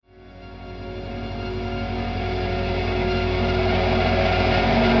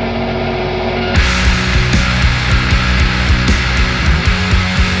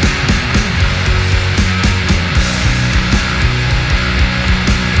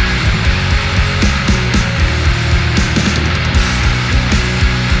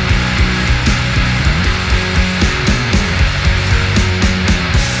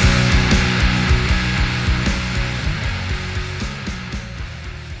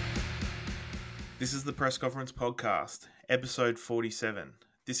This is the Press Conference Podcast, episode 47.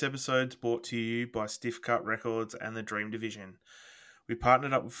 This episode's brought to you by Stiff Cut Records and the Dream Division. We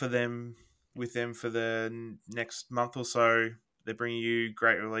partnered up with them for the next month or so. They're bringing you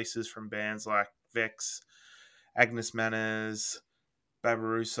great releases from bands like Vex, Agnes Manners,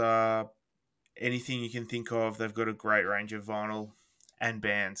 Babarusa, anything you can think of. They've got a great range of vinyl and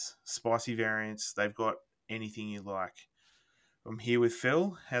bands. Spicy variants, they've got anything you like. I'm here with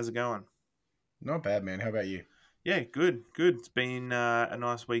Phil. How's it going? Not bad, man. How about you? Yeah, good. It's been a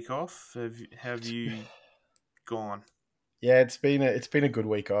nice week off. Have you gone? Yeah, it's been a good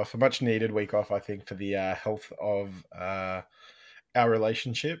week off, a much needed week off, I think, for the health of our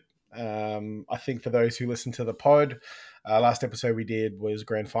relationship. I think for those who listen to the pod, last episode we did was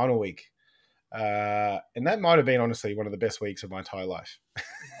grand final week, and that might have been honestly one of the best weeks of my entire life,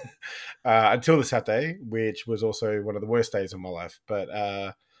 until the Saturday, which was also one of the worst days of my life.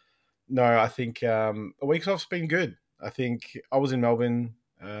 But no, I think a week's off's been good. I think I was in Melbourne.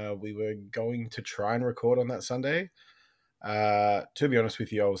 We were going to try and record on that Sunday. To be honest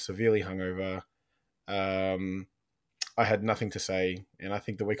with you, I was severely hungover. Um, I had nothing to say, and I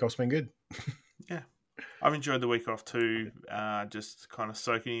think the week off's been good. Yeah, I've enjoyed the week off too. Just kind of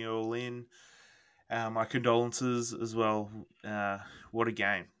soaking it all in. My condolences as well. What a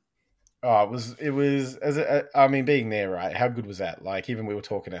game! Oh, it was I mean, being there, right? How good was that? Like, even we were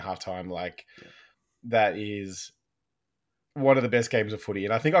talking at halftime, like Yeah. that is one of the best games of footy,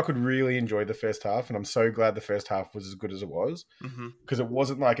 and I think I could really enjoy the first half, and I'm so glad the first half was as good as it was Mm-hmm. because it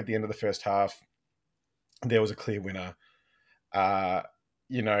wasn't like at the end of the first half there was a clear winner. Uh,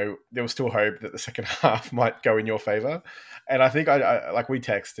 there was still hope that the second half might go in your favor, and I think I like we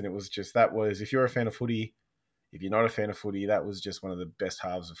text, and it was just that was if you're a fan of footy, if you're not a fan of footy, that was just one of the best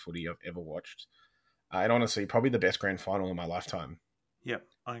halves of footy I've ever watched, and honestly, probably the best grand final in my lifetime. Yep,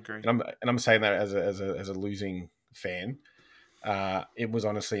 I agree. And I'm saying that as a losing fan. It was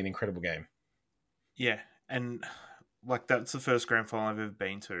honestly an incredible game. Yeah, and like that's the first grand final I've ever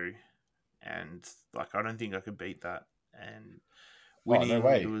been to, and like I don't think I could beat that. And Oh, no winning, it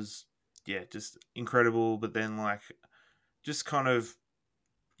way. was just incredible. But then like just kind of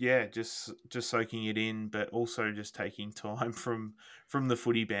just soaking it in, but also just taking time from the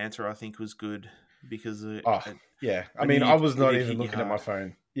footy banter. I think was good because Oh, yeah. I I mean, knew I was it not had even hit you looking at my hard.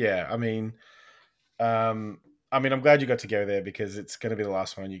 phone. Yeah, um, I'm glad you got to go there because it's going to be the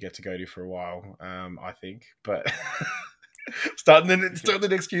last one you get to go to for a while. I think, but Okay, starting the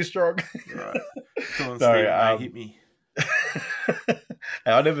next year strong. right. Come on, No, Stephen A, hit me.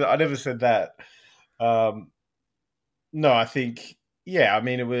 I never said that. Um, no, I think, yeah. I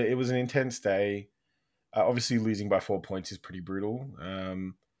mean, it was an intense day. Obviously, losing by 4 points is pretty brutal.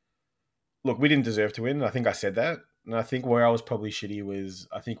 Look, we didn't deserve to win. I think I said that. And I think where I was probably shitty was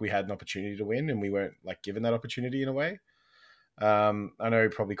I think we had an opportunity to win and we weren't like given that opportunity in a way. I know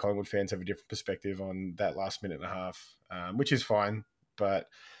probably Collingwood fans have a different perspective on that last minute and a half, which is fine. But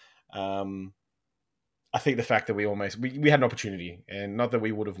um, I think the fact that we had an opportunity and not that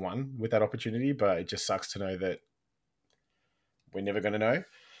we would have won with that opportunity, but it just sucks to know that we're never going to know.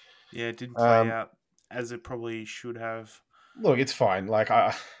 Yeah, it didn't play Um, out as it probably should have. Look, it's fine.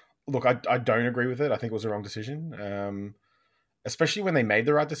 I don't agree with it. I think it was the wrong decision. Especially when they made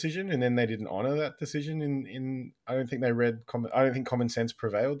the right decision and then they didn't honor that decision. In I don't think they read. I don't think common sense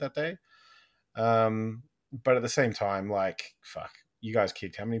prevailed that day. But at the same time, like fuck, you guys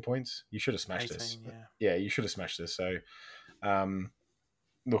kicked how many points? You should have smashed this. 18, yeah. Yeah, you should have smashed this. So, um,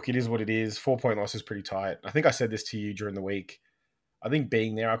 look, it is what it is. 4 point loss is pretty tight. I think I said this to you during the week. I think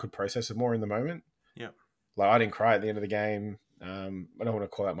being there, I could process it more in the moment. Yep. Like I didn't cry at the end of the game. I don't want to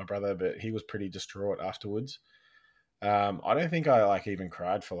call out my brother, but he was pretty distraught afterwards. I don't think I like even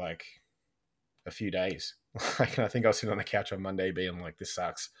cried for like a few days. Like I think I was sitting on the couch on Monday being like, "This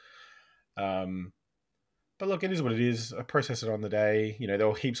sucks." Um, but look, it is what it is. I processed it on the day. There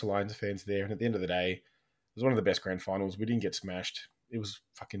were heaps of Lions fans there, and at the end of the day, it was one of the best grand finals. We didn't get smashed. It was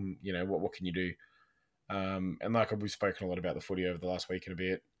fucking. What can you do? And like we've spoken a lot about the footy over the last week and a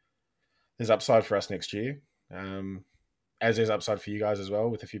bit. There's upside for us next year. As there's upside for you guys as well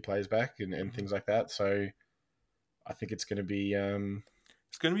with a few players back and Hmm. things like that. So I think it's going to be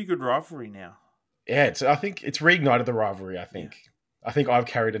It's going to be a good rivalry now. yeah. I think it's reignited the rivalry. Yeah. I think I've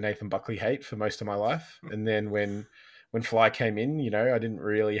carried a Nathan Buckley hate for most of my life, and then when Fly came in, I didn't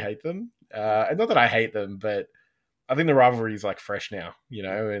really hate them. Yeah. And not that I hate them, but I think the rivalry is like fresh now.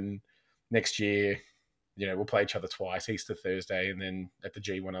 Yeah. And next year, we'll play each other twice, Easter Thursday, and then at the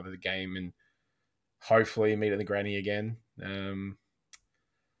G one other game, and hopefully meet at the Granny again.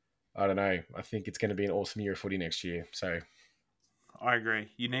 I don't know. I think it's going to be an awesome year of footy next year. So I agree.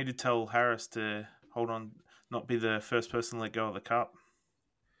 You need to tell Harris to hold on, not be the first person to let go of the cup.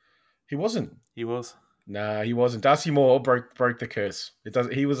 He wasn't. He was. Nah, he wasn't. Darcy Moore broke the curse. It does.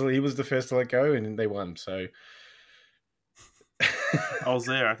 He was the first to let go, and they won. So I was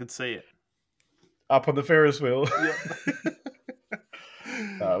there. I could see it. Up on the Ferris wheel. Yep.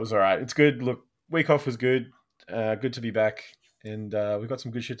 It was all right. It's good. Look, week off was good. Good to be back, and we've got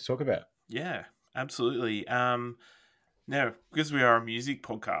some good shit to talk about. Yeah, absolutely. Now, because we are a music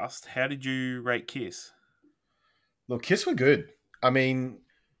podcast, how did you rate Kiss? Look, Kiss were good. I mean,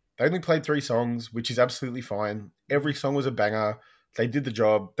 they only played 3 songs, which is absolutely fine. Every song was a banger. They did the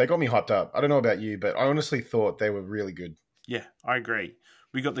job. They got me hyped up. I don't know about you, but I honestly thought they were really good. Yeah, I agree.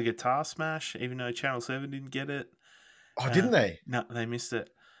 We got the guitar smash, even though Channel 7 didn't get it. Oh, didn't they? No, they missed it.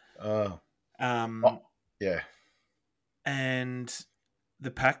 Oh, yeah. And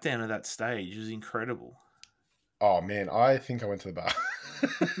the pack down of that stage was incredible. Oh man, I think I went to the bar.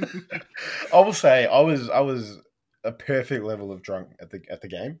 I will say I was a perfect level of drunk at the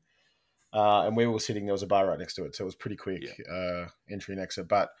game, and we were sitting. There was a bar right next to it, so it was pretty quick entry and exit.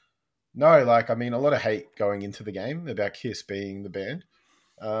 But no, like I mean, a lot of hate going into the game about Kiss being the band,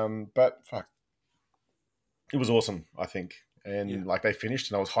 but fuck, it was awesome. I think, and like they finished,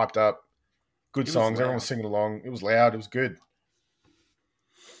 and I was hyped up. Good songs, everyone was singing along. It was loud. It was good.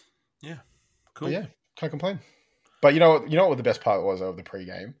 Yeah, cool. But yeah, can't complain. But you know what the best part was of the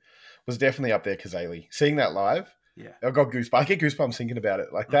pregame was definitely up there, Kazali. Seeing that live, I got goosebumps. I get goosebumps thinking about it.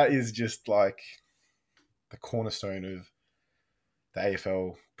 Like that is just like the cornerstone of the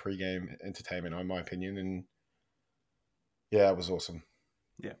AFL pregame entertainment, in my opinion. And yeah, it was awesome.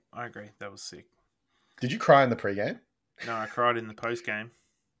 Yeah, I agree. That was sick. Did you cry in the pregame? No, I cried in the postgame.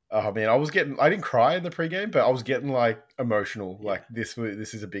 Oh man, I didn't cry in the pregame, but I was getting like emotional. Yeah. Like this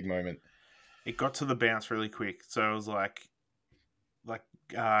is a big moment. It got to the bounce really quick, so I was like,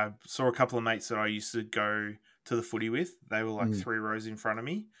 saw a couple of mates that I used to go to the footy with. They were like 3 rows in front of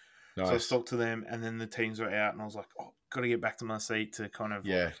me, nice. So I stopped to them, and then the teams were out, and I was like, "Oh, got to get back to my seat to kind of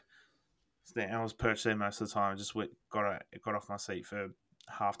stand." I was perched there most of the time. I just got off my seat for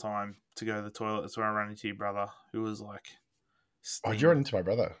halftime to go to the toilet. That's where I ran into your brother, who was like, "Oh, you ran into my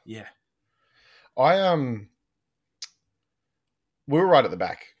brother?" Yeah, we were right at the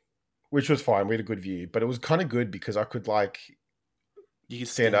back, which was fine. We had a good view, but it was kind of good because I could like you could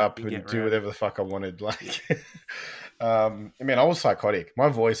stand up and do whatever the fuck I wanted. Like, I mean, I was psychotic. My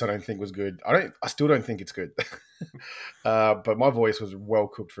voice, I don't think was good. I still don't think it's good. But my voice was well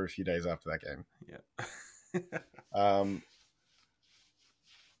cooked for a few days after that game. Yeah.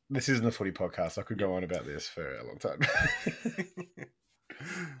 This isn't a footy podcast. I could go on about this for a long time.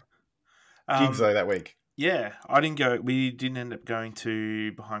 Gigs though that week. Yeah, I didn't go. We didn't end up going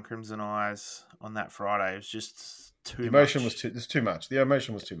to Behind Crimson Eyes on that Friday. It was just too. The emotion was too much. The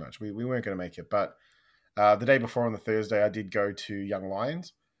emotion was too much. We weren't going to make it. But the day before on the Thursday, I did go to Young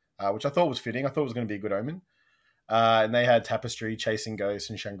Lions, which I thought was fitting. I thought it was going to be a good omen. And they had Tapestry, Chasing Ghosts,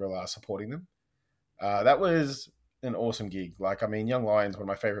 and Shangri-La supporting them. That was an awesome gig. Like, I mean, Young Lions, one of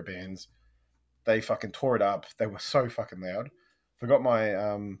my favorite bands. They fucking tore it up. They were so fucking loud. Forgot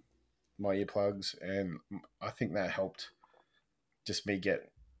my my earplugs, and I think that helped just me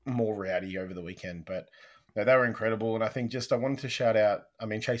get more rowdy over the weekend. But no, they were incredible, and I think I wanted to shout out, I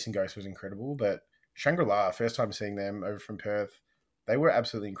mean, Chasing Ghosts was incredible, but Shangri-La, first time seeing them over from Perth, they were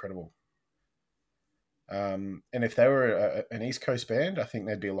absolutely incredible. And if they were an East Coast band, I think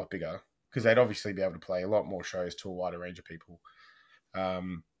they'd be a lot bigger, because they'd obviously be able to play a lot more shows to a wider range of people.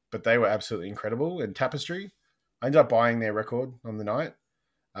 But they were absolutely incredible. And Tapestry, I ended up buying their record on the night.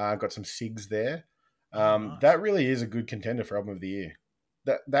 Got some SIGs there. Nice. That really is a good contender for Album of the Year.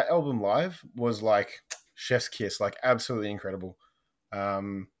 That album live was like chef's kiss, like absolutely incredible.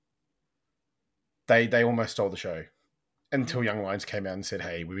 They almost stole the show until Young Lions came out and said,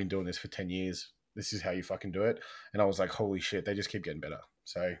 "Hey, we've been doing this for 10 years. This is how you fucking do it." And I was like, "Holy shit!" They just keep getting better.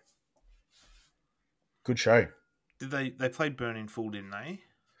 So good show. Did they played Burn in Full, didn't they?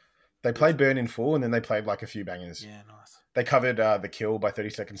 They played Burn in Full, and then they played like a few bangers. Yeah, nice. They covered The Kill by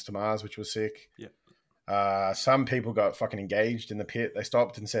 30 Seconds to Mars, which was sick. Yeah. Some people got fucking engaged in the pit. They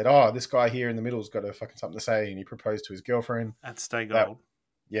stopped and said, "Oh, this guy here in the middle's got fucking something to say," and he proposed to his girlfriend. At Stay Gold.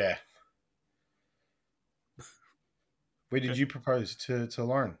 Yeah. Where did you propose to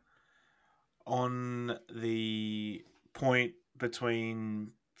Lauren? On the point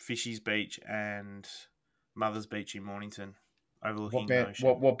between Fishy's Beach and Mother's Beach in Mornington, overlooking the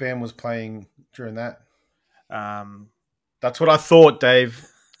ocean. What band was playing during that? That's what I thought, Dave.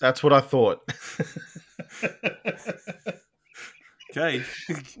 That's what I thought. Okay,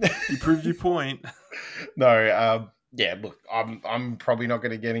 you proved your point. No, Yeah, look, I'm probably not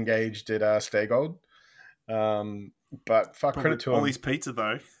going to get engaged at Stay Gold. But fuck, Probably credit to him. Ollie's Pizza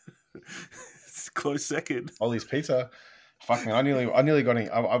though. It's a close second. Ollie's Pizza. Fuck me, I nearly got.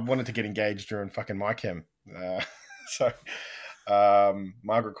 I wanted to get engaged during fucking my chem. So,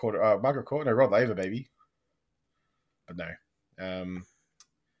 Margaret Court, no, Rod Laver, baby. But no,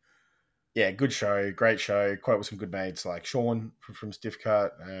 yeah, good show, great show. Quite with some good mates like Sean from Stiff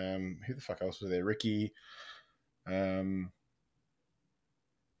Cut. Who the fuck else was there? Ricky. Um,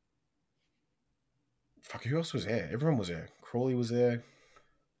 fuck, who else was there? Everyone was there. Crawley was there.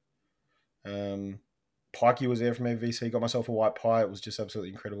 Pikey was there from MVC. Got myself a white pie. It was just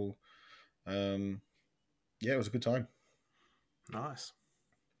absolutely incredible. Yeah, it was a good time. Nice.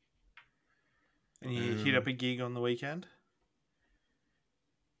 And you hit up a gig on the weekend?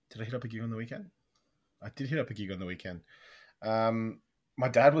 Did I hit up a gig on the weekend? I did hit up a gig on the weekend. My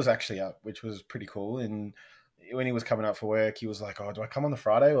dad was actually up, which was pretty cool. And when he was coming up for work, he was like, "Oh, do I come on the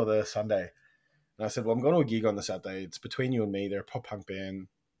Friday or the Sunday?" And I said, "Well, I'm going to a gig on the Saturday. It's between you and me. They're a pop punk band.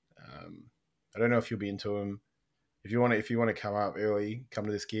 I don't know if you'll be into them. If you want to come up early, come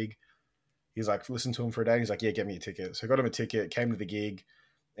to this gig." He's like, "Listen to him for a day." He's like, "Yeah, get me a ticket." So I got him a ticket, came to the gig,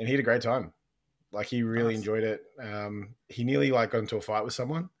 and he had a great time. Like, he really enjoyed it. He nearly got into a fight with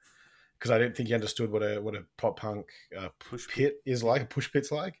someone because I didn't think he understood what a pop punk push pit is like, a push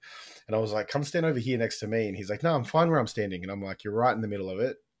pit's like. And I was like, "Come stand over here next to me." And he's like, "No, I'm fine where I'm standing." And I'm like, "You're right in the middle of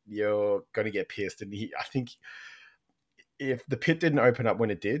it. You're going to get pissed." And I think if the pit didn't open up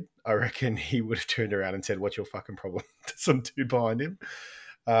when it did, I reckon he would have turned around and said, "What's your fucking problem?" to some dude behind him.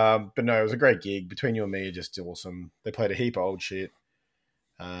 But no, it was a great gig. Between you and me, just awesome. They played a heap of old shit.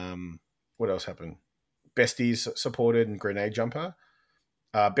 What else happened? Besties supported and Grenade Jumper.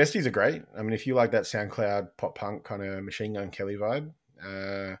 Besties are great. I mean, if you like that SoundCloud pop punk kind of Machine Gun Kelly vibe,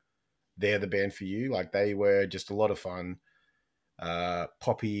 they're the band for you. Like, they were just a lot of fun.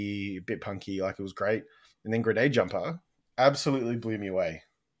 Poppy, a bit punky, like, it was great. And then Grenade Jumper absolutely blew me away.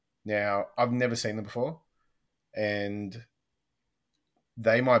 Now, I've never seen them before, and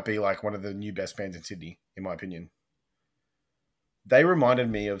they might be like one of the new best bands in Sydney, in my opinion. They reminded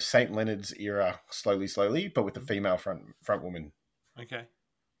me of St. Leonard's era, slowly, but with the female front woman. Okay.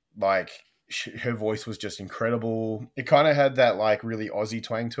 Like, her voice was just incredible. It kind of had that like really Aussie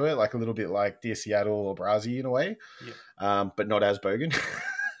twang to it, like a little bit like Dear Seattle or Brazzy in a way, but not as bogan.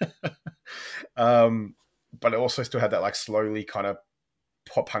 But it also still had that like slowly kind of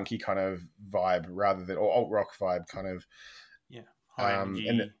pop punky kind of vibe rather than, or alt rock vibe kind of. Yeah. High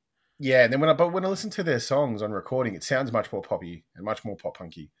energy. And then when I listen to their songs on recording, it sounds much more poppy and much more pop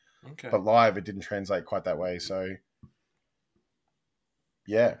punky. Okay. But live, it didn't translate quite that way. So,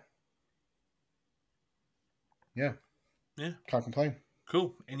 yeah. Can't complain.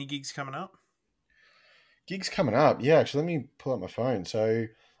 Cool. Any gigs coming up? Gigs coming up. Yeah, actually, let me pull up my phone. So,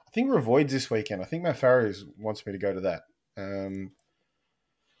 I think Revoid's this weekend. I think Matt Farrows wants me to go to that.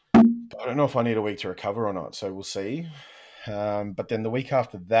 But I don't know if I need a week to recover or not. So, we'll see. But then the week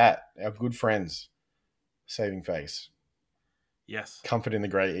after that, our good friends, Saving Face. Yes. Comfort in the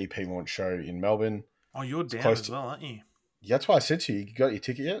Grey EP launch show in Melbourne. Oh, you're down as well, aren't you? Yeah, that's why I said to you got your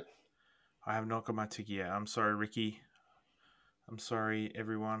ticket yet? I have not got my ticket yet. I'm sorry, Ricky. I'm sorry,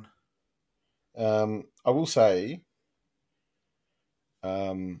 everyone. I will say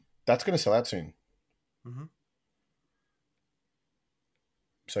that's going to sell out soon. Mm-hmm.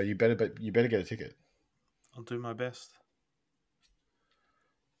 So you better get a ticket. I'll do my best.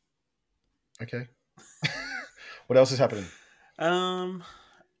 Okay. What else is happening?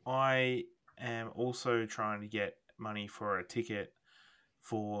 I am also trying to get money for a ticket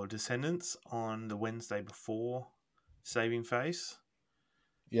for Descendants on the Wednesday before Saving Face.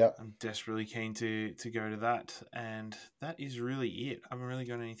 Yeah. I'm desperately keen to go to that, and that is really it. I haven't really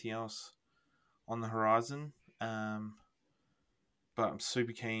got anything else on the horizon, but I'm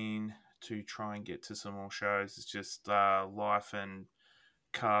super keen to try and get to some more shows. It's just life and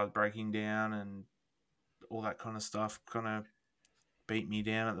cars breaking down and all that kind of stuff kind of beat me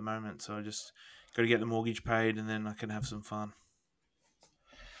down at the moment, so I just got to get the mortgage paid and then I can have some fun.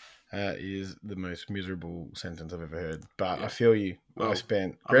 That is the most miserable sentence I've ever heard, but yeah. I feel you. Well, I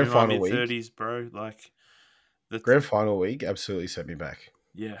spent grand final week, mid-30s, bro. Like, grand final week absolutely set me back.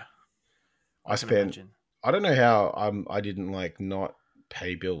 Yeah, I spent. Imagine. I don't know how I didn't like not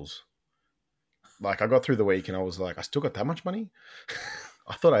pay bills. Like, I got through the week and I was like, I still got that much money.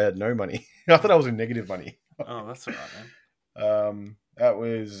 I thought I had no money. I thought I was in negative money. Oh, that's all right, man. That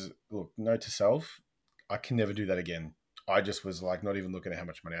was, look, note to self, I can never do that again. I just was like not even looking at how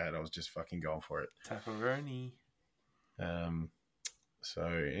much money I had. I was just fucking going for it. Taparoni. So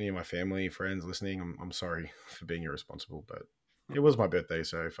any of my family, friends listening, I'm sorry for being irresponsible, but it was my birthday,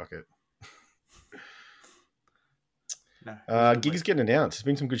 so fuck it. No, it was a good Gigs week. getting announced. There's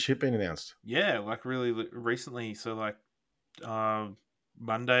been some good shit being announced. Yeah, like really recently. So like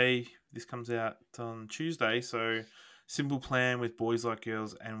Monday, this comes out on Tuesday. So Simple Plan with Boys Like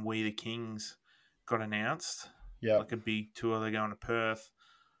Girls and We the Kings got announced. Yeah, Like a big tour. They're going to Perth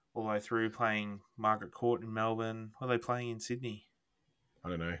all the way through, playing Margaret Court in Melbourne. What are they playing in Sydney? I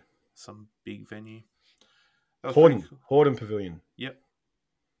don't know. Some big venue. That was pretty cool. Horden Pavilion. Yep.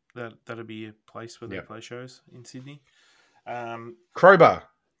 That'll be a place where they Yep. play shows in Sydney. Crowbar.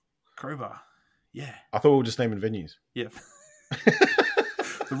 Crowbar. Yeah. I thought we were just naming venues. Yep.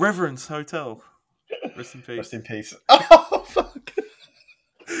 The Reverence Hotel. Rest in peace. Rest in peace. Oh, fuck.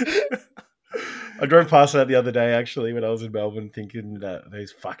 I drove past that the other day, actually, when I was in Melbourne, thinking that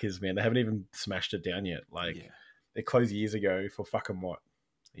those fuckers, man, they haven't even smashed it down yet. Like, Yeah. they closed years ago for fucking what?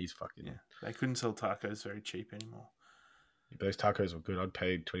 He's fucking... Yeah. They couldn't sell tacos very cheap anymore. If those tacos were good, I'd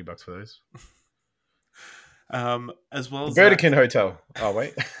pay $20 for those. As well as Burdekin Hotel. Oh,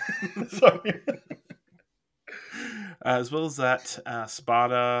 wait. Sorry. As well as that,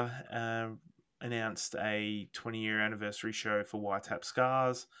 Sparta announced a 20-year anniversary show for White Tap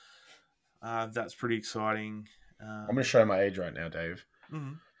Scars. That's pretty exciting. I'm going to show my age right now, Dave.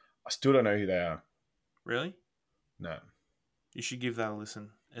 Mm-hmm. I still don't know who they are. Really? No. You should give that a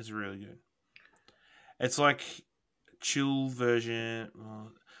listen. It's really good. It's like chill version,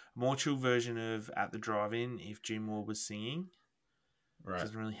 more chill version of At the Drive-In if Jim Ward was singing. Right.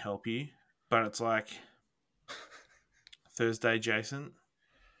 Doesn't really help you, but it's like Thursday Jason,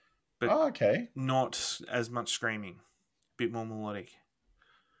 but okay. not as much screaming, a bit more melodic.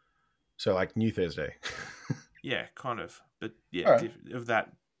 So like New Thursday. Yeah, kind of, but yeah, Right. of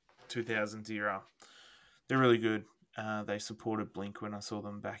that 2000s era, they're really good. They supported Blink when I saw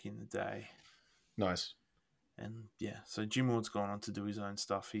them back in the day. Nice. And yeah, so Jim Ward's gone on to do his own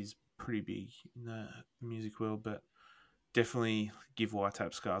stuff. He's pretty big in the music world, but definitely give White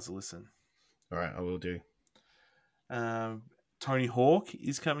Tap Scars a listen. All right, I will do. Tony Hawk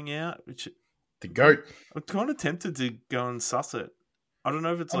is coming out, which The GOAT. I'm kind of tempted to go and suss it. I don't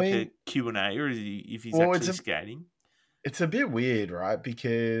know if it's a Q&A or if he's actually skating. It's a bit weird, right?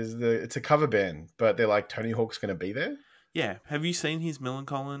 Because it's a cover band, but they're like, Tony Hawk's going to be there? Yeah. Have you seen his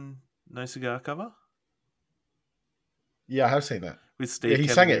Millencolin No Cigar cover? Yeah, I have seen that. With Steve. Yeah, he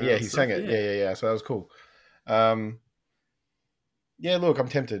sang it. Yeah, he sang it. Yeah. So that was cool. Yeah, look, I'm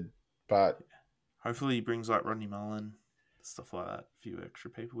tempted, but... Hopefully he brings like Rodney Mullen, stuff like that. A few extra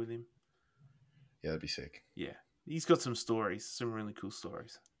people with him. Yeah, that'd be sick. Yeah. He's got some stories, some really cool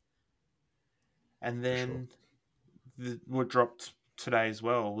stories. And then what dropped today as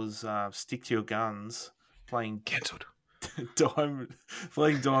well was Stick to Your Guns playing cancelled.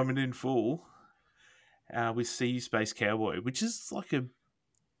 Diamond in Full with See You Space Cowboy, which is like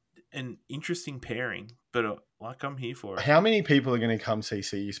an interesting pairing, but like I'm here for it. How many people are going to come see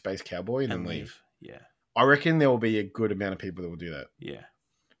You Space Cowboy and then leave? Yeah. I reckon there will be a good amount of people that will do that. Yeah.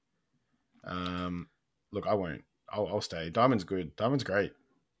 Look, I won't. I'll stay. Diamond's good. Diamond's great.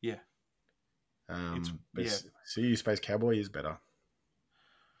 Yeah. See You Space Cowboy is better.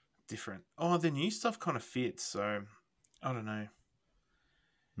 Different. Oh, the new stuff kind of fits, so I don't know.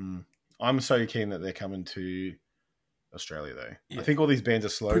 I'm so keen that they're coming to Australia, though. Yeah. I think all these bands are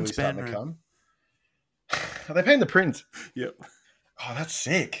slowly Prince starting Band to come. Are they paying the Prince? Yep. Oh, that's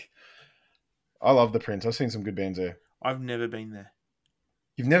sick. I love the Prince. I've seen some good bands there. I've never been there.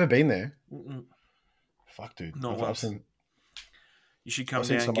 You've never been there? Mm-mm. Fuck, dude. Not once. You should come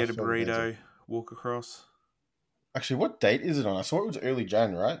seen down, some get a of my friends burrito, walk across. Actually, what date is it on? I saw it was early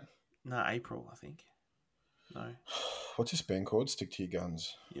Jan, right? No, April, I think. No. What's this band called? Stick to Your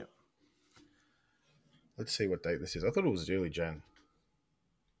Guns. Yep. Let's see what date this is. I thought it was early Jan.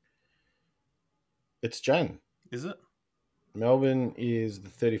 It's Jan. Is it? Melbourne is the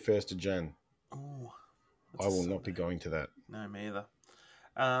 31st of Jan. Oh. I will not be going to that. No, me either.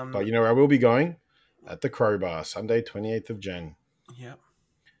 But you know where I will be going? At the Crowbar, Sunday, 28th of Jan. Yep.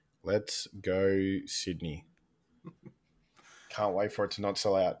 Let's go Sydney. Can't wait for it to not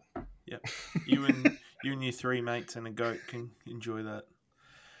sell out. Yep. You and your three mates and a goat can enjoy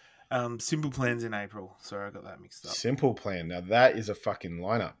that. Simple Plan's in April. Sorry, I got that mixed up. Simple Plan. Now that is a fucking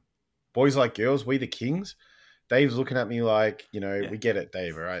lineup. Boys Like Girls, We the Kings. Dave's looking at me like, we get it,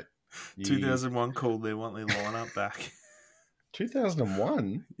 Dave, all right? 2001 called their want their lineup back.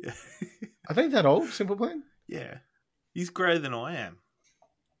 2001? Yeah. I think that old, Simple Plan? Yeah. He's greater than I am.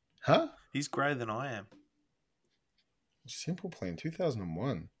 Huh? He's greater than I am. Simple Plan,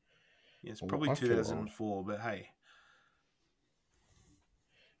 2001. Yeah, it's probably 2004, but hey.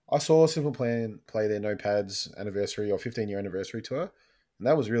 I saw Simple Plan play their No Pads anniversary or 15-year anniversary tour, and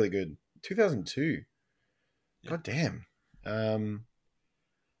that was really good. 2002. Yeah. God damn.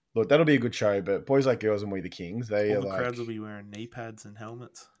 Look, that'll be a good show, but Boys Like Girls and We the Kings, they All are the like... crowds will be wearing knee pads and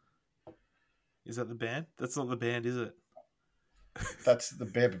helmets. Is that the band? That's not the band, is it? That's the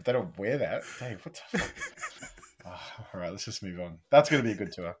band, but they don't wear that. Dave, what the fuck? All right, let's just move on. That's going to be a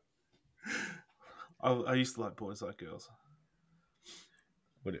good tour. I used to like Boys Like Girls.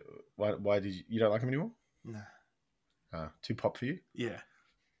 Why did you don't like them anymore? Nah. Too pop for you? Yeah.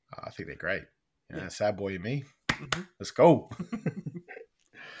 I think they're great. Yeah. Sad Boy and Me. Mm-hmm. Let's go.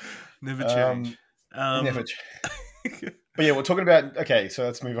 Never change. Never change. But yeah, we're talking about... Okay, so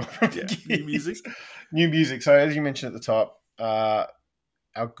let's move on. New music. New music. So as you mentioned at the top, our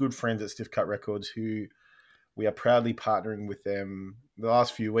good friends at Stiff Cut Records, who we are proudly partnering with them the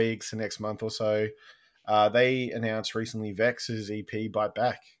last few weeks, the next month or so, they announced recently Vex's EP Bite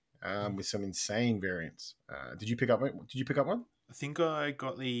Back with some insane variants. Did you pick up one? I think I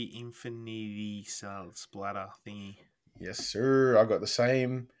got the Infinity Splatter thingy. Yes, sir. I got the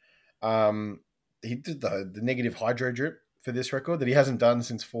same. He did the negative hydro drip for this record that he hasn't done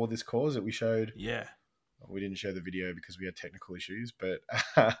since For This Cause that we showed. Yeah. We didn't show the video because we had technical issues, but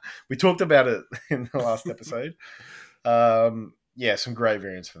we talked about it in the last episode. Yeah, some great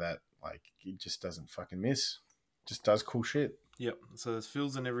variants for that. Like, he just doesn't fucking miss. Just does cool shit. Yep. So there's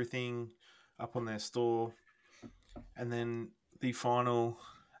fills and everything up on their store. And then the final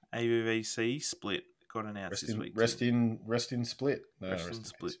AVVC split got announced this week. Rest in split. No, rest in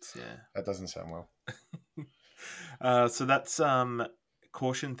splits, yeah. That doesn't sound well. So that's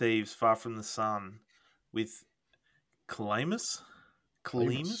Caution Thieves, Far From the Sun with Calamus?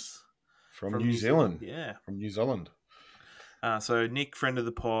 From New Zealand. Yeah. From New Zealand. So Nick, friend of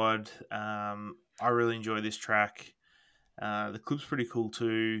the pod, I really enjoy this track. The clip's pretty cool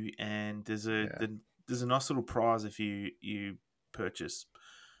too, and there's a nice little prize if you purchase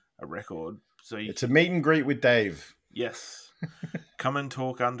a record. So it's a meet and greet with Dave. Yes. Come and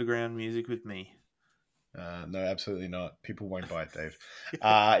talk underground music with me. No, absolutely not. People won't buy it, Dave.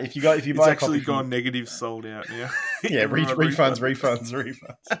 If you buy it's a actually copy gone negative, sold out now. Yeah, refunds.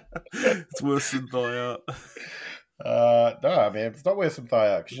 It's worse than thigh art. No, man, it's not worse than thigh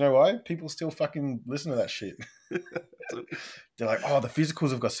art. Because you know why? People still fucking listen to that shit. They're like, oh, the physicals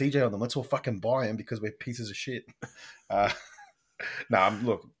have got CJ on them. Let's all fucking buy them because we're pieces of shit.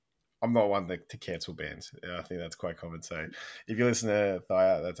 Look, I'm not one to cancel bands. I think that's quite common. So if you listen to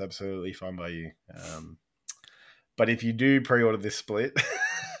Thigh Art, that's absolutely fine by you. But if you do pre-order this split,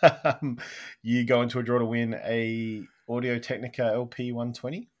 you go into a draw to win a Audio Technica LP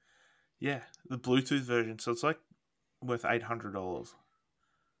 120. Yeah, the Bluetooth version. So it's like worth $800.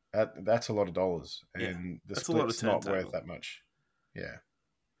 That's a lot of dollars, and the split's not worth that much. Yeah.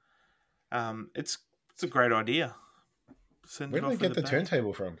 It's a great idea. Where do they get the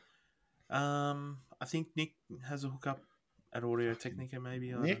turntable from? I think Nick has a hookup at Audio Technica,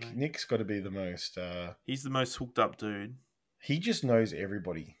 maybe. Nick's got to be the most... he's the most hooked up dude. He just knows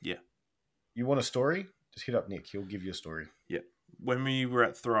everybody. Yeah. You want a story? Just hit up Nick. He'll give you a story. Yeah. When we were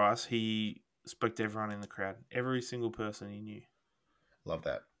at Thrice, he spoke to everyone in the crowd. Every single person he knew. Love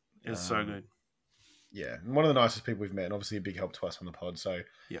that. It was so good. Yeah. One of the nicest people we've met, and obviously a big help to us on the pod. So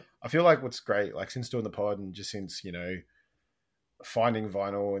yeah, I feel like what's great, like since doing the pod and just since, finding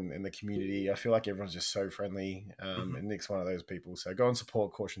vinyl in the community, I feel like everyone's just so friendly. And Nick's one of those people. So go and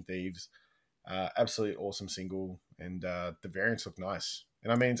support Caution Thieves. Absolutely awesome single. And the variants look nice.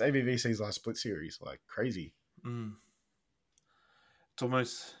 And I mean, it's AVVC's last split series. Like, crazy. Mm. It's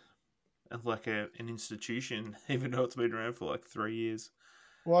almost like an institution, even though it's been around for like 3 years.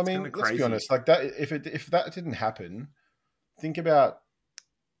 Well, I mean, let's be honest. Like that, if that didn't happen, think about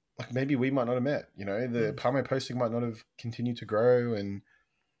like maybe we might not have met. The Palmo Posting might not have continued to grow, and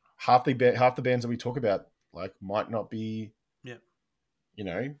half the bands that we talk about like might not be. Yeah.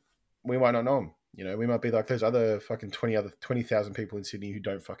 We might not know them. We might be like those other fucking 20,000 people in Sydney who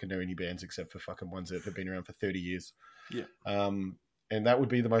don't fucking know any bands except for fucking ones that have been around for 30 years. Yeah. And that would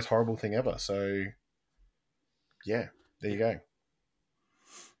be the most horrible thing ever. So, yeah, there you go.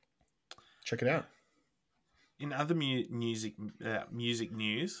 Check it out. In other music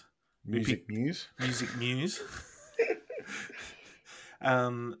news, we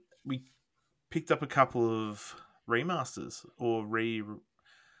picked up a couple of remasters or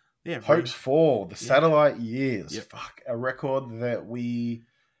Hopes Fall, the Satellite Years. Yep. Fuck, a record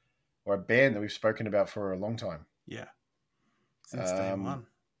or a band that we've spoken about for a long time. Yeah. Since day one.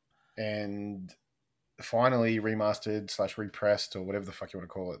 And finally remastered / repressed or whatever the fuck you want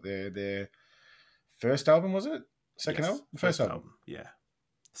to call it. Their first album, was it? Second album? First album. Yeah.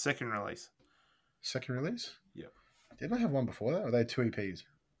 Second release. Second release? Yep. Didn't I have one before that? Or were they 2 EPs?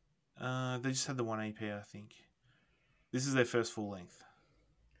 They just had the one EP, I think. This is their first full length.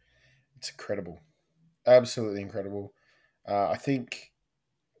 It's incredible. Absolutely incredible. I think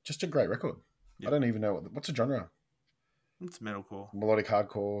just a great record. Yep. I don't even know what's the genre. It's metalcore. Melodic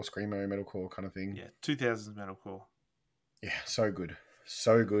hardcore, screamo, metalcore kind of thing. Yeah, 2000s metalcore. Yeah, so good.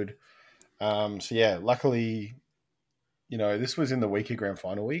 So good. So yeah, luckily, this was in the weekly grand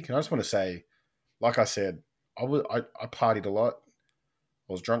final week. And I just want to say, like I said, I partied a lot.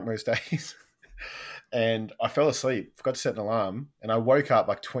 I was drunk most days. And I fell asleep, forgot to set an alarm. And I woke up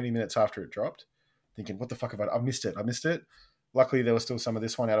like 20 minutes after it dropped, thinking, what the fuck have I missed it. Luckily, there was still some of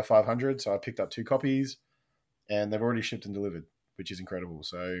this one out of 500. So I picked up 2 copies. And they've already shipped and delivered, which is incredible.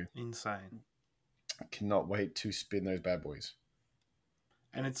 So insane. I cannot wait to spin those bad boys.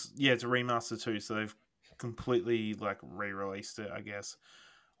 And it's a remaster too. So they've completely like re-released it, I guess.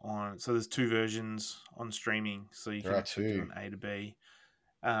 So there's 2 versions on streaming, so you can actually do an A to B.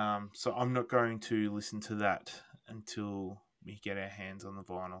 So I'm not going to listen to that until we get our hands on the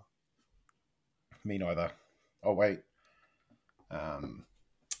vinyl. Me neither. Oh wait.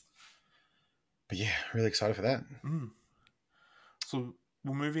 But yeah, really excited for that. So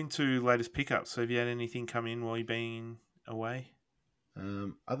we'll move into latest pickups. So have you had anything come in while you've been away?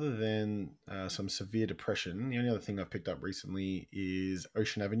 Other than some severe depression, the only other thing I've picked up recently is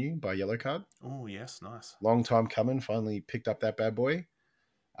Ocean Avenue by Yellowcard. Oh, yes, nice. Long time coming, finally picked up that bad boy.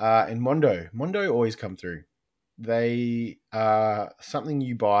 And Mondo always come through. They are something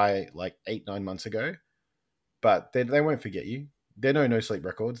you buy like 8-9 months ago, but they won't forget you. They're no sleep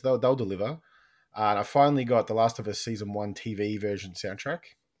records. They'll deliver. And I finally got The Last of Us Season 1 TV version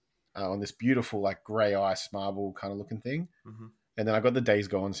soundtrack on this beautiful like grey ice marble kind of looking thing. Mm-hmm. And then I got the Days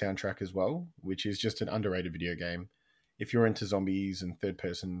Gone soundtrack as well, which is just an underrated video game. If you're into zombies and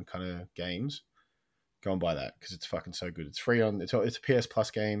third-person kind of games, go and buy that because it's fucking so good. It's free on... It's a PS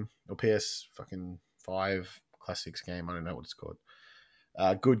Plus game or PS fucking 5 Classics game. I don't know what it's called.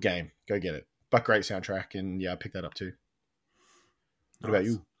 Good game. Go get it. But great soundtrack. And yeah, I picked that up too. What about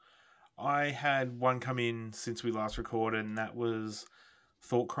you? I had one come in since we last recorded, and that was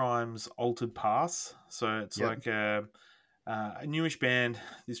Thought Crime's Altered Pass. So it's like a newish band.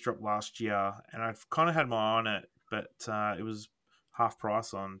 This dropped last year, and I've kind of had my eye on it, but it was half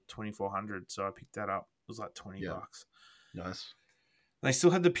price on 2,400, so I picked that up. It was like $20. Nice. They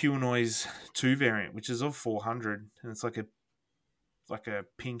still had the Pure Noise 2 variant, which is of 400, and it's like a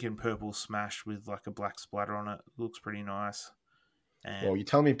pink and purple smash with like a black splatter on it. It looks pretty nice. And well, you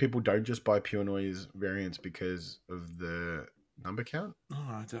tell me people don't just buy Pure Noise variants because of the number count?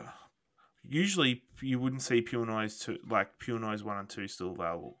 Oh, usually you wouldn't see Pure Noise 2, like Pure Noise 1 and 2 still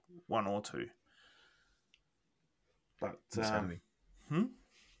available, 1 or 2. But insanity.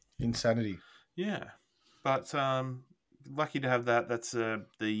 Insanity. Yeah, but lucky to have that. That's I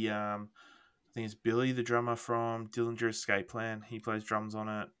think it's Billy, the drummer from Dillinger Escape Plan. He plays drums on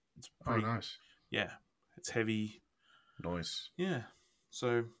it. It's pretty nice. Yeah, it's heavy. Nice. Yeah.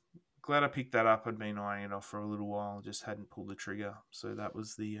 So glad I picked that up. I'd been eyeing it off for a little while, just hadn't pulled the trigger. So that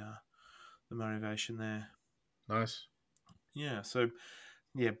was the motivation there. Nice. Yeah. So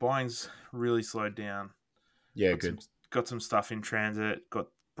yeah, buying's really slowed down. Yeah, good. Got some stuff in transit. Got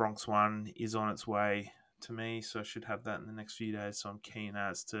Bronx One is on its way to me, so I should have that in the next few days. So I'm keen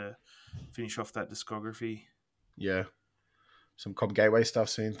as to finish off that discography. Yeah. Some Cobb Gateway stuff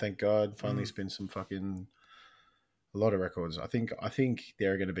soon, thank God. Finally spin some fucking... A lot of records. I think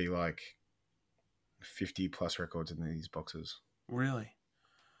there are going to be like 50 plus records in these boxes. Really?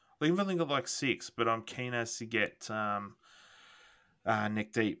 I've only got like 6, but I'm keen as to get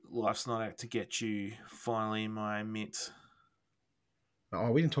Neck Deep Life's Not Out to Get You finally in my mint.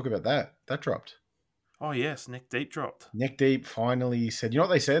 Oh, we didn't talk about that. That dropped. Oh yes, Neck Deep dropped. Neck Deep finally said. You know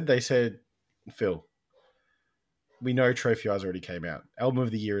what they said? They said, Phil, we know Trophy Eyes already came out. Album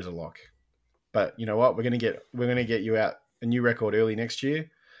of the year is a lock. But you know what? We're gonna get you out a new record early next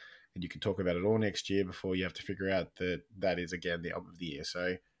year, and you can talk about it all next year before you have to figure out that is again the album of the year.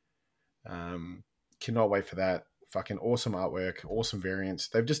 So, cannot wait for that. Fucking awesome artwork, awesome variants.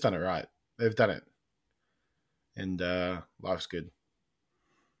 They've just done it right. They've done it, and life's good.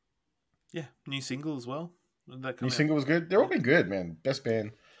 Yeah, new single as well. New single was good. They're all been good, man. Best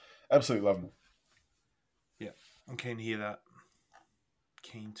band. Absolutely love them. Yeah, I'm keen to hear that.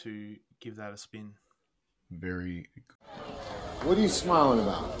 Keen to give that a spin. Very good. What are you smiling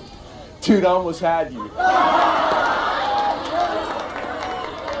about? Dude, I almost had you. You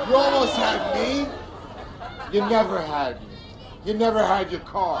almost had me? You never had me. You never had your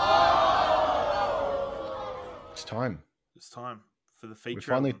car. It's time. It's time. for the We're feature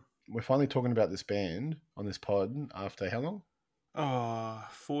finally album. we're finally talking about this band on this pod after how long?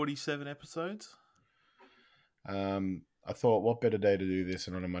 47 episodes. I thought, what better day to do this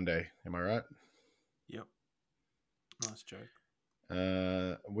than on a Monday? Am I right? Yep. Nice joke.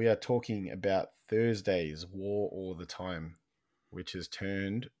 We are talking about Thursday's War All the Time, which has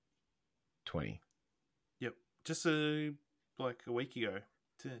turned 20. Yep. Just a week ago.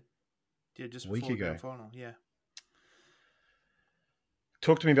 Just Week before the grand ago. final. Yeah.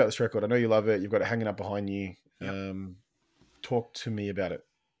 Talk to me about this record. I know you love it. You've got it hanging up behind you. Yep. Talk to me about it.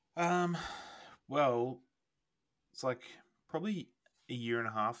 Well, it's like probably a year and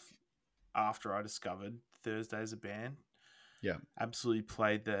a half after I discovered Thursday as a band. Yeah. Absolutely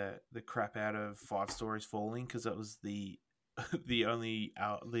played the crap out of Five Stories Falling because that was the only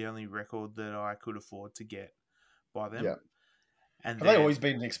record that I could afford to get by them. Yeah. And Have they always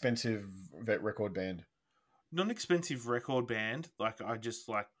been an expensive vet record band? Not an expensive record band. Like I just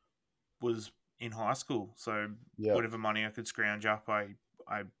was in high school, so whatever money I could scrounge up, I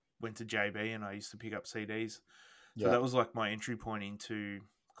went to JB and I used to pick up CDs. So that was like my entry point into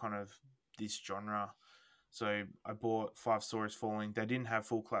kind of this genre. So I bought Five Stories Falling. They didn't have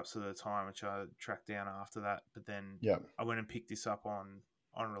Full Collapse at the time, which I tracked down after that. But then I went and picked this up on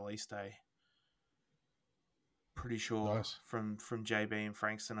release day. Pretty sure Nice. from JB and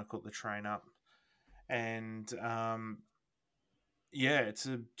Frankston. I caught the train up. And it's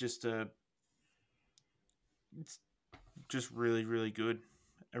just really, really good.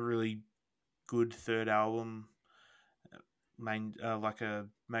 A really good third album. Like a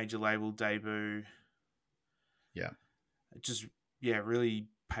major label debut. Yeah. It just really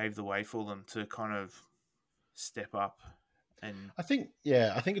paved the way for them to kind of step up. And I think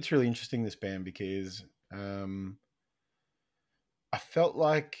it's really interesting, this band, because I felt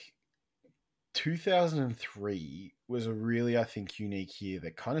like 2003 was a really, I think, unique year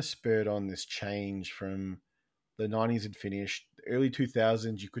that kind of spurred on this change from the 90s had finished. The early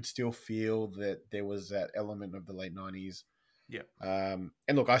 2000s, you could still feel that there was that element of the late 90s. Yeah.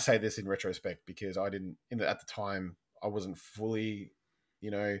 And look, I say this in retrospect because I didn't, at the time, I wasn't fully,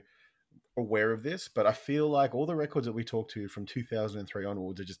 aware of this, but I feel like all the records that we talked to from 2003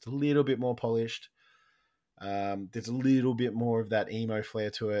 onwards are just a little bit more polished. There's a little bit more of that emo flair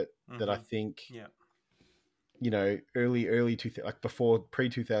to it that I think, early like before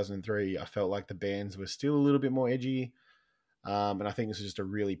pre-2003, I felt like the bands were still a little bit more edgy. And I think this is just a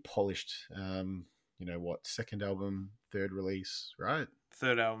really polished, second album, third release, right?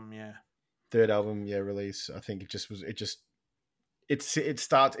 Third album, yeah. Third album, yeah, release. I think it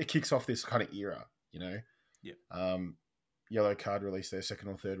kicks off this kind of era, Yeah. Yellow Card released their second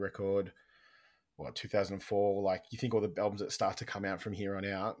or third record, 2004. Like, you think all the albums that start to come out from here on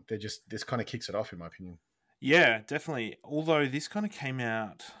out, this kind of kicks it off, in my opinion. Yeah, definitely. Although this kind of came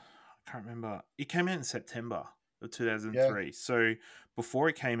out, I can't remember. It came out in September of 2003. Yeah. So before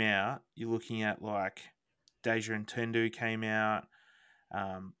it came out, you're looking at like Deja and Tendu came out.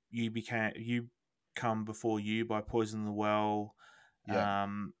 You Come Before You by Poison the Well. Yeah.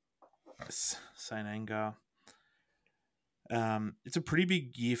 Saint Anger. It's a pretty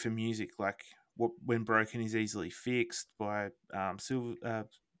big year for music. Like When Broken Is Easily Fixed by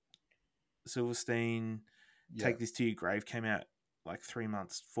Silverstein. Yeah. Take This to Your Grave came out like 4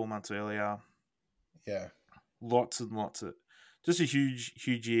 months earlier. Yeah. Lots and lots of, just a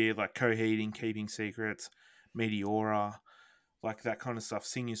huge year, like Coheed, Keeping Secrets, Meteora, like that kind of stuff.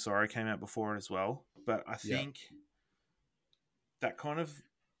 Sing Your Sorrow came out before it as well. But I think that kind of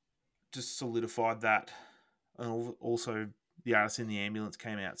just solidified that. And also The Artist in the Ambulance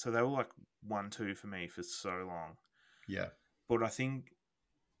came out. So they were like 1-2 for me for so long. Yeah. But I think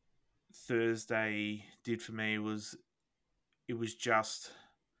Thursday did for me was just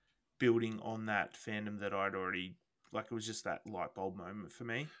building on that fandom that I'd already, like, it was just that light bulb moment for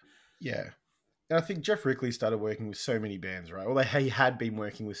me. Yeah. And I think Jeff Rickley started working with so many bands, right? Well, he had been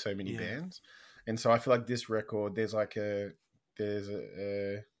working with so many bands. And so I feel like this record, there's a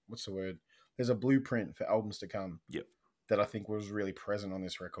what's the word? There's a blueprint for albums to come. Yep. That I think was really present on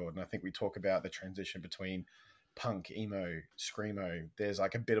this record. And I think we talk about the transition between punk, emo, screamo. There's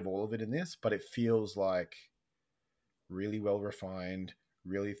like a bit of all of it in this, but it feels like really well refined,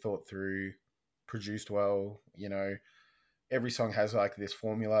 really thought through, produced well. Every song has like this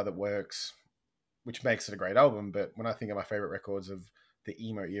formula that works, which makes it a great album. But when I think of my favorite records of the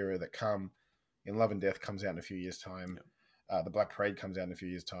emo era that come, In Love and Death comes out in a few years' time. Yep. The Black Parade comes out in a few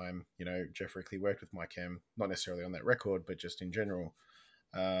years' time. Jeff Rickley worked with Mike Hem, not necessarily on that record, but just in general.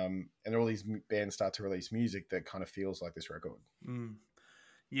 And all these bands start to release music that kind of feels like this record.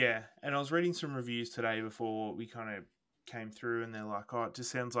 Yeah, and I was reading some reviews today before we kind of came through and they're like, oh, it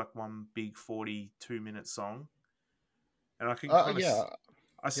just sounds like one big 42-minute song, and I can kind of yeah,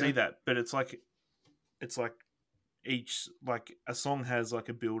 I see yeah. that, but it's like each, like, a song has like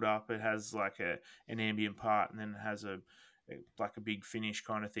a build up, it has like an ambient part, and then it has a like a big finish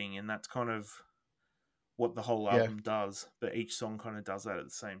kind of thing, and that's kind of what the whole Yeah. album does, but each song kind of does that at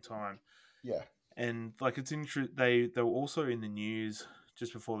the same time. Yeah. And like, it's interesting, they were also in the news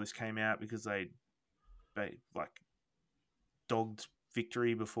just before this came out because they like dogged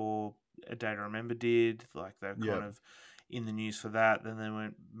Victory before A Day to Remember did. Like, they were kind of in the news for that. Then they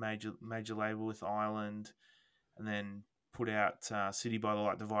went major label with Island, and then put out City by the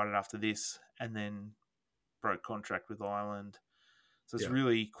Light Divided after this, and then broke contract with Island. So it's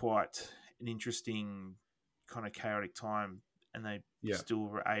really quite an interesting kind of chaotic time, and they still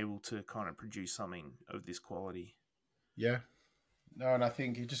were able to kind of produce something of this quality. Yeah. No, and I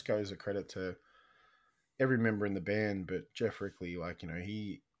think it just goes a credit to every member in the band, but Jeff Rickley, like, you know,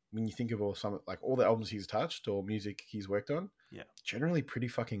 when you think of all the albums he's touched or music he's worked on, generally pretty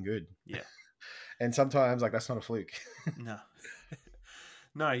fucking good. Yeah. And sometimes, like, that's not a fluke. No.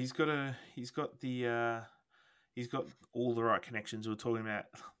 No, he's got all the right connections. We were talking about,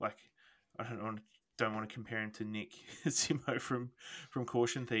 like, I don't want to compare him to Nick Simo from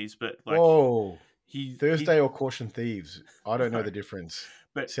Caution Thieves, but like, whoa, Thursday or Caution Thieves, I don't know the difference.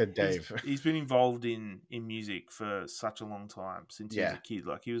 But said Dave. He's been involved in music for such a long time, since he was a kid.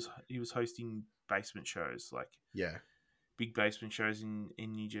 Like, he was hosting basement shows, like big basement shows in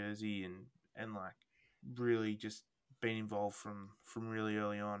New Jersey, and like really just been involved from really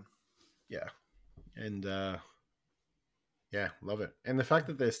early on. Yeah, and love it. And the fact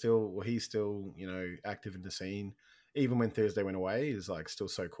that he's still, you know, active in the scene, even when Thursday went away, is like still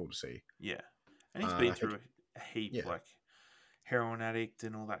so cool to see. Yeah, and he's been through a heap, like heroin addict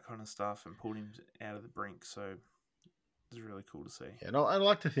and all that kind of stuff, and pulled him out of the brink. So it's really cool to see. Yeah, and I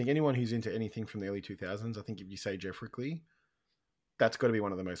like to think anyone who's into anything from the early 2000s, I think if you say Jeff Rickley, that's got to be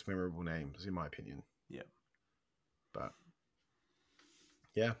one of the most memorable names, in my opinion. Yeah. But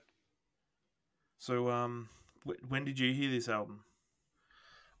yeah. So when did you hear this album?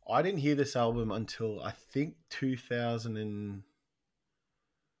 I didn't hear this album until I think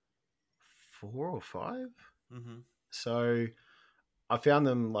 2004 or 5. Mm-hmm. So I found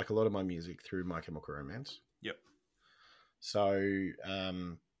them, like a lot of my music, through My Chemical Romance. Yep. So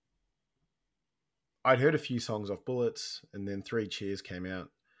I'd heard a few songs off Bullets, and then 3 Cheers came out.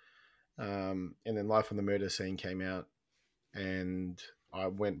 And then Life on the Murder Scene came out, and I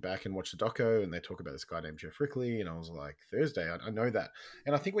went back and watched the doco, and they talk about this guy named Jeff Rickley, and I was like, Thursday, I know that.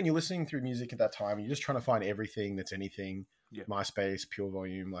 And I think when you're listening through music at that time, you're just trying to find everything that's anything. Yep. MySpace, Pure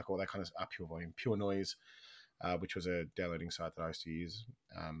Volume, like all that kind of Pure Volume, Pure Noise, which was a downloading site that I used to use.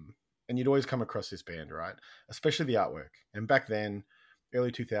 And you'd always come across this band, right? Especially the artwork. And back then,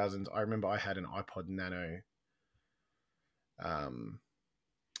 early 2000s, I remember I had an iPod Nano.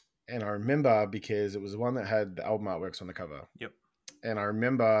 And I remember because it was the one that had the album artworks on the cover. Yep. And I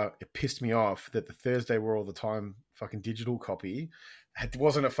remember it pissed me off that the Thursday Were All the Time fucking digital copy, it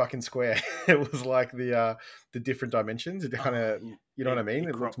wasn't a fucking square. It was like the different dimensions. It kind of, you know what I mean?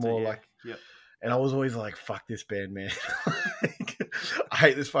 It looked more like... Yep. And I was always like, fuck this band, man. I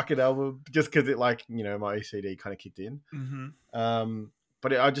hate this fucking album, just because it, like, you know, my OCD kind of kicked in. Mm-hmm.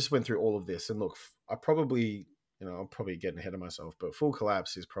 But I just went through all of this, and look, I'm probably getting ahead of myself, but Full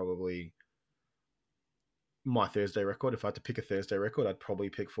Collapse is probably my Thursday record. If I had to pick a Thursday record, I'd probably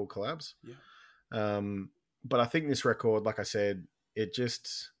pick Full Collapse. Yeah. But I think this record, like I said, it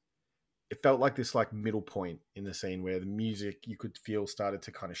felt like this, like, middle point in the scene where the music, you could feel, started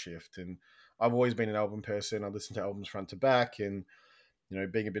to kind of shift. And I've always been an album person. I listen to albums front to back, and, you know,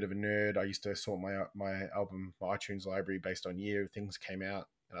 being a bit of a nerd, I used to sort my album, my iTunes library based on year things came out,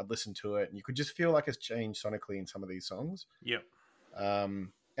 and I'd listen to it, and you could just feel like it's changed sonically in some of these songs. Yep.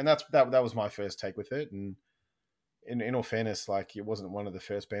 And that was my first take with it. And in all fairness, like, it wasn't one of the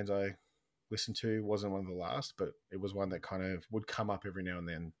first bands I listened to, wasn't one of the last, but it was one that kind of would come up every now and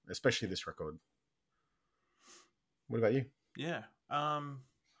then, especially this record. What about you? Yeah.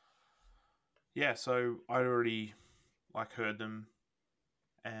 Yeah, so I'd already, like, heard them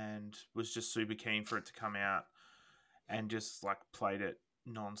and was just super keen for it to come out, and just, like, played it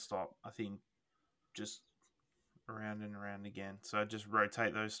nonstop. I think just around and around again. So I'd just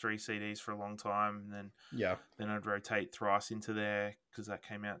rotate those 3 CDs for a long time, and then I'd rotate Thrice into there, because that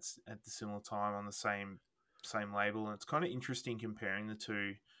came out at the similar time on the same label. And it's kind of interesting comparing the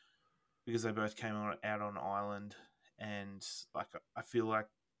two, because they both came out on Island, and, like, I feel like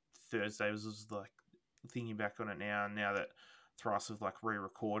Thursday was like, thinking back on it now that Thrice have, like,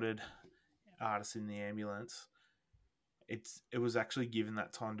 re-recorded Artists in the Ambulance, it was actually given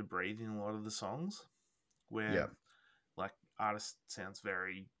that time to breathe in a lot of the songs, where Yeah. like Artist sounds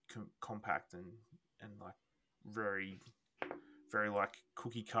very compact and like very very like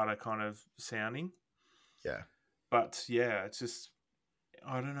cookie cutter kind of sounding. Yeah. But yeah, it's just,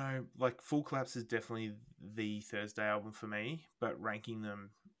 I don't know. Like Full Collapse is definitely the Thursday album for me, but ranking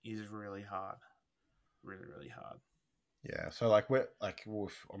them is really hard, really really hard. Yeah. So like, I'm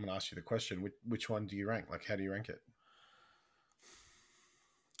gonna ask you the question: which one do you rank? Like, how do you rank it?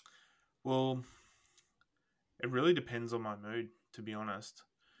 Well, it really depends on my mood, to be honest.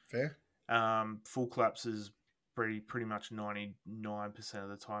 Fair. Full Collapse is pretty much 99% of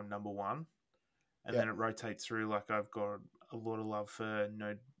the time number one, and then it rotates through. Like I've got a lot of love for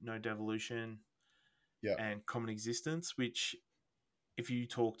No Devolution, and Common Existence, which if you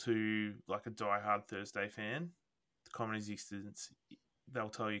talk to like a diehard Thursday fan, Common Existence, they'll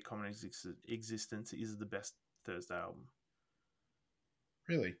tell you Common Existence is the best Thursday album.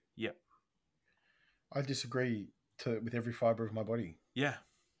 Really? Yep. I disagree with every fiber of my body. Yeah.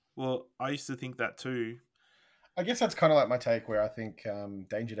 Well, I used to think that too. I guess that's kind of like my take, where I think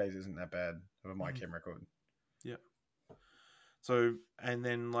Danger Days isn't that bad of a My Chem record. Yeah. So, and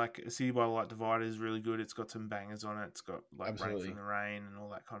then like A City by Light Divided is really good. It's got some bangers on it. It's got like Rain from the Rain and all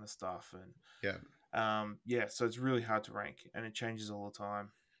that kind of stuff. And yeah, so it's really hard to rank, and it changes all the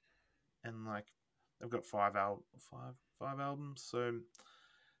time. And like, I've got five albums, so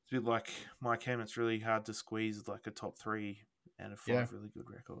it's a bit like My Chem. It's really hard to squeeze like a top 3 out of 5 really good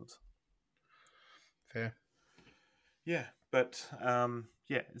records. Fair. Yeah, but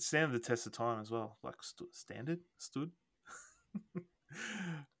yeah, it standed the test of time as well. Like stood.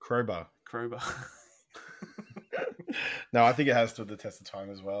 Crowbar. No, I think it has stood the test of time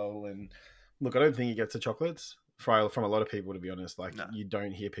as well. And look, I don't think it gets the chocolates from a lot of people, to be honest. Like, you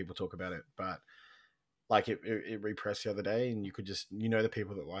don't hear people talk about it, but like it repressed the other day, and you could just, the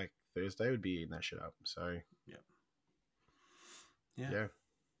people that like Thursday would be eating that shit up. So yeah,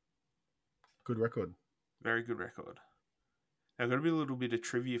 good record. Very good record. Now, I've got a little bit of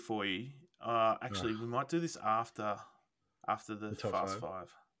trivia for you. Actually, we might do this after the Fast Five.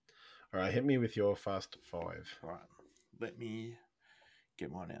 All right, hit me with your Fast Five. All right, let me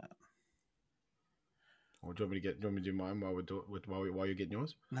get mine out. Or do you want me to do mine while you're getting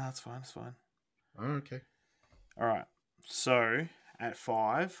yours? No, it's fine. It's fine. Oh, okay. All right. So at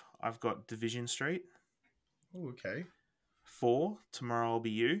 5, I've got Division Street. Oh, okay. 4, Tomorrow I'll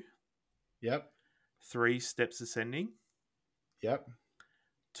Be You. Yep. 3, Steps Ascending. Yep.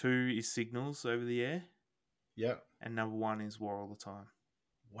 2 is Signals Over the Air. Yep. And number 1 is War All the Time.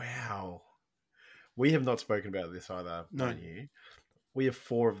 Wow. We have not spoken about this either. No. We have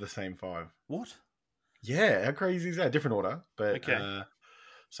 4 of the same 5. What? Yeah, how crazy is that? Different order, but okay.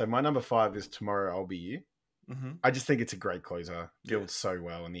 So my number 5 is Tomorrow I'll Be You. Mm-hmm. I just think it's a great closer. Builds so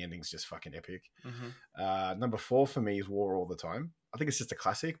well, and the ending's just fucking epic. Mm-hmm. Number 4 for me is War All the Time. I think it's just a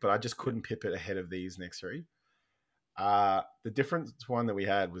classic, but I just couldn't pip it ahead of these next 3. The different one that we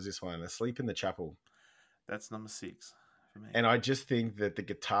had was this one, Asleep in the Chapel. That's number 6 for me. And I just think that the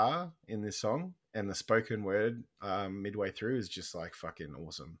guitar in this song and the spoken word midway through is just like fucking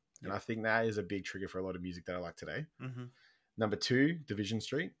awesome. Yep. And I think that is a big trigger for a lot of music that I like today. Mm-hmm. Number 2, Division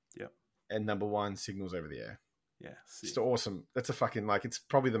Street. Yep. And number 1, Signals Over the Air. Yeah. It's awesome. That's a fucking, like, it's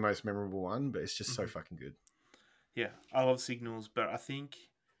probably the most memorable one, but it's just so fucking good. Yeah. I love Signals, but I think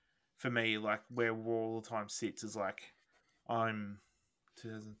for me, like, where War All the Time sits is like, I'm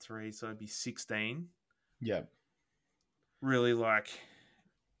 2003, so I'd be 16. Yeah. Really like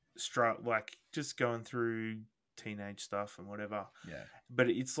just going through teenage stuff and whatever. Yeah. But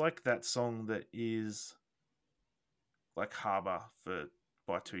it's like that song that is like Harbour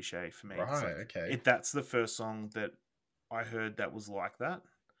by Touche for me. Right, like, okay. That's the first song that I heard that was like that.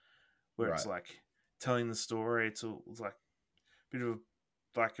 Where it's like telling the story. It's like a bit of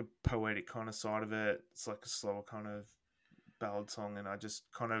like a poetic kind of side of it. It's like a slower kind of ballad song, and I just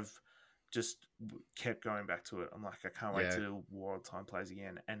kind of just kept going back to it. I'm like, I can't wait till War All the Time plays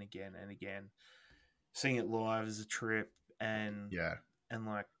again and again and again. Seeing it live is a trip, and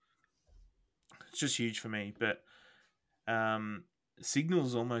like it's just huge for me. But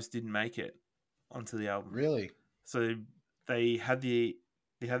Signals almost didn't make it onto the album. Really? So they had the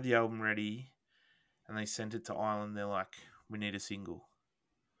album ready, and they sent it to Island. They're like, we need a single.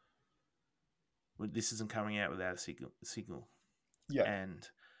 This isn't coming out without a signal. Yeah. And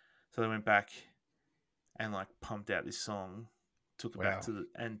so they went back and like pumped out this song, took it back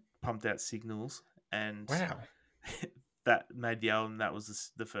and pumped out Signals, and that made the album. That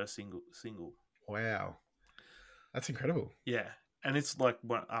was the first single. Wow, that's incredible. Yeah, And it's like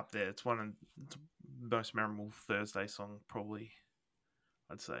one up there. It's one of the most memorable Thursday song, probably,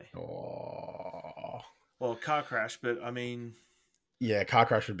 I'd say. Oh. Well, Car Crash, but I mean... Yeah, Car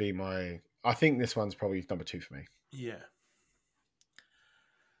Crash would be my... I think this one's probably number 2 for me. Yeah.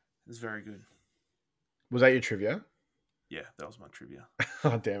 It's very good. Was that your trivia? Yeah, that was my trivia.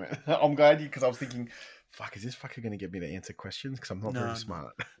 Oh, damn it. I'm glad you... Because I was thinking, fuck, is this fucker going to get me to answer questions? Because I'm not very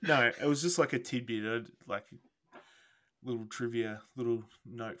smart. No, it was just like a tidbit, like little trivia, little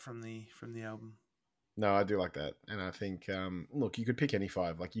note from the album. No, I do like that. And I think, look, you could pick any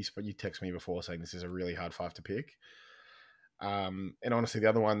 5. Like you text me before saying this is a really hard 5 to pick. And honestly, the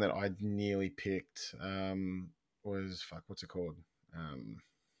other one that I nearly picked was, what's it called?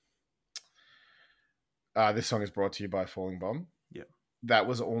 This song is brought to you by Falling Bomb. Yeah. That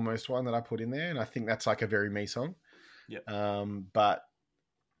was almost one that I put in there. And I think that's like a very me song. Yeah. But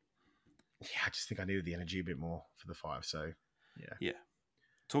yeah, I just think I needed the energy a bit more for the 5. So yeah. Yeah.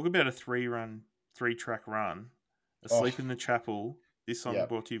 Talk about a 3-track run. Asleep in the Chapel. This song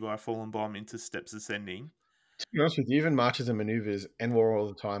brought to you by Fallen Bomb into Steps Ascending. To be honest with you, even Marches and Maneuvers and War All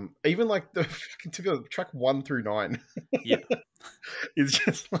the Time, even like the fucking track 1 through 9. Yeah. It's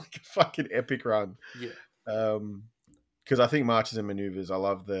just like a fucking epic run. Yeah. Because I think Marches and Maneuvers, I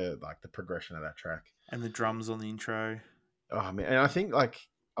love the progression of that track. And the drums on the intro. Oh man. And I think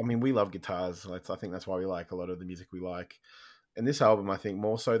we love guitars. I think that's why we like a lot of the music we like. And this album, I think,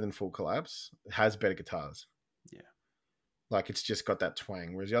 more so than Full Collapse, has better guitars. Yeah. Like, it's just got that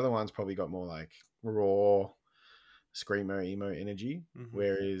twang. Whereas the other one's probably got more like raw, screamo, emo energy. Mm-hmm.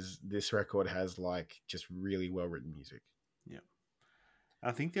 Whereas this record has like just really well-written music. Yeah.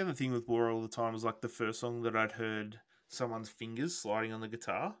 I think the other thing with War All the Time was like the first song that I'd heard someone's fingers sliding on the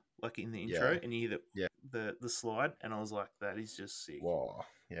guitar, like in the intro, and you hear the slide, and I was like, that is just sick. Whoa.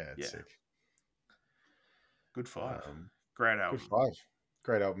 Yeah, it's sick. Good 5. Great album. Good 5.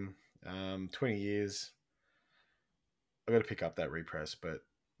 Great album. 20 years. I got to pick up that repress, but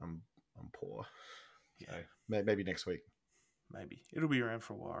I'm poor. Yeah. So maybe next week. Maybe. It'll be around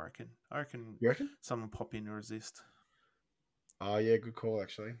for a while, I reckon. You reckon? Someone pop in to Resist. Oh, yeah, good call,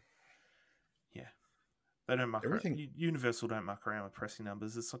 actually. Yeah. They don't muck around. Universal don't muck around with pressing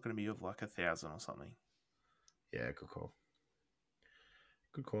numbers. It's not going to be of like 1,000 or something. Yeah, good call.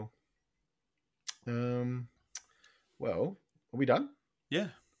 Good call. Well, are we done? Yeah.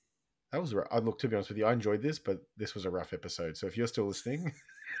 That was look, to be honest with you, I enjoyed this, but this was a rough episode. So if you're still listening,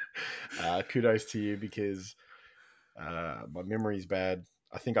 kudos to you, because my memory's bad.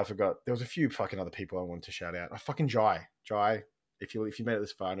 I think I forgot. There was a few fucking other people I wanted to shout out. Fucking Jai. If you made it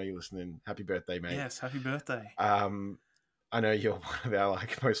this far, I know you're listening. Happy birthday, mate. Yes, happy birthday. I know you're one of our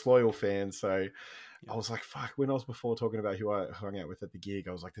like most loyal fans, so I was like, fuck. When I was before talking about who I hung out with at the gig,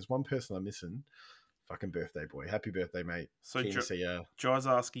 I was like, there's one person I'm missing. Fucking birthday boy. Happy birthday, mate. So Jai's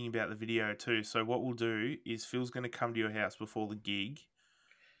asking about the video too. So what we'll do is Phil's going to come to your house before the gig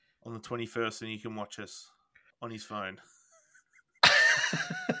on the 21st, and you can watch us on his phone.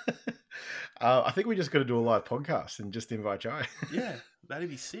 I think we just got to do a live podcast and just invite Jai. Yeah, that'd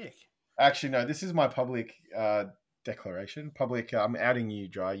be sick. Actually, no, this is my public declaration. I'm outing you,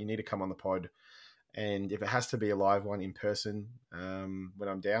 Jai. You need to come on the pod. And if it has to be a live one in person when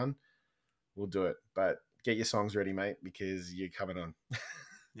I'm down, we'll do it. But get your songs ready, mate, because you're coming on.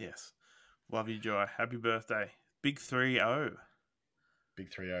 Yes. Love you, Jai. Happy birthday. Big 3-0. Big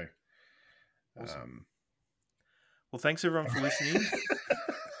 3-0. Awesome. Well, thanks everyone for listening.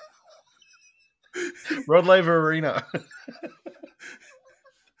 Rod Laver Arena.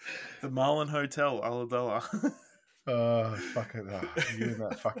 The Marlin Hotel, Ulladulla. Oh, fucking you in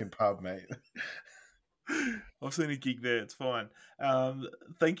that fucking pub, mate. I've seen a gig there. It's fine.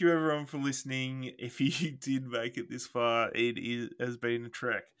 Thank you everyone for listening. If you did make it this far, has been a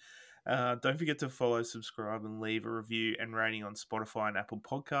trek. Don't forget to follow, subscribe, and leave a review and rating on Spotify and Apple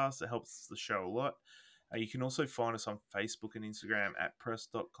Podcasts. It helps the show a lot. You can also find us on Facebook and Instagram at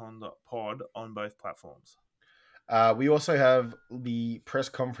press.con.pod on both platforms. We also have the Press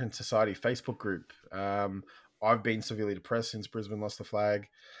Conference Society Facebook group. I've been severely depressed since Brisbane lost the flag.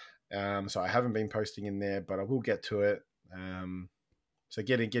 So I haven't been posting in there, but I will get to it. So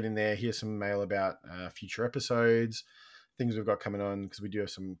get in there. Here's some mail about future episodes, things we've got coming on, because we do have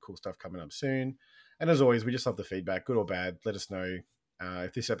some cool stuff coming up soon. And as always, we just love the feedback, good or bad. Let us know.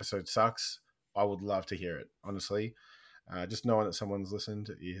 If this episode sucks, I would love to hear it, honestly. Just knowing that someone's listened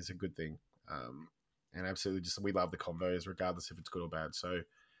is a good thing. And absolutely, we love the convos, regardless if it's good or bad. So,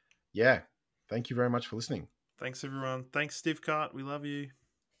 yeah, thank you very much for listening. Thanks, everyone. Thanks, Steve Cart. We love you.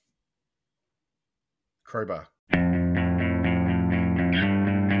 Crowbar.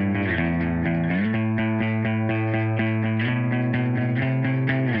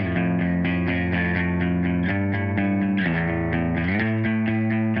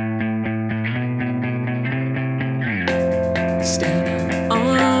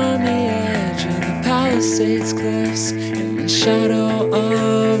 Palisades cliffs in the shadow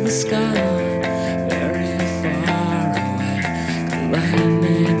of the skyline, very far away. The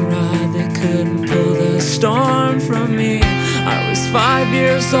lightning rod that couldn't pull the storm from me. I was 5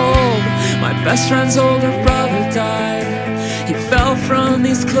 years old, my best friend's older brother died. He fell from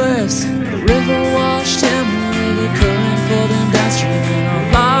these cliffs, the river washed him away. The current pulled him downstream and our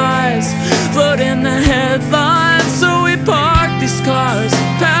lives float in the headlines. So we parked these cars